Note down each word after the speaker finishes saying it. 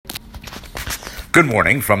Good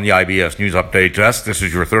morning from the IBS News Update Desk. This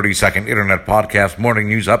is your 30-second Internet Podcast Morning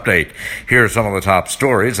News Update. Here are some of the top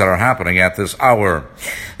stories that are happening at this hour.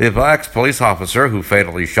 The ex-police officer who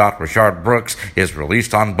fatally shot Rayshard Brooks is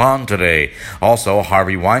released on bond today. Also,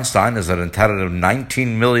 Harvey Weinstein is at a tentative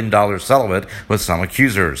 $19 million settlement with some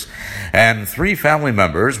accusers. And 3 family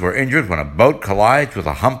members were injured when a boat collides with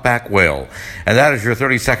a humpback whale. And that is your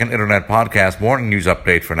 30-second Internet Podcast Morning News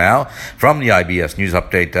Update for now. From the IBS News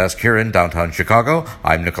Update Desk here in downtown Chicago,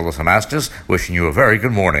 I'm Nicholas Anastas, wishing you a very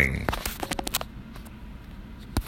good morning.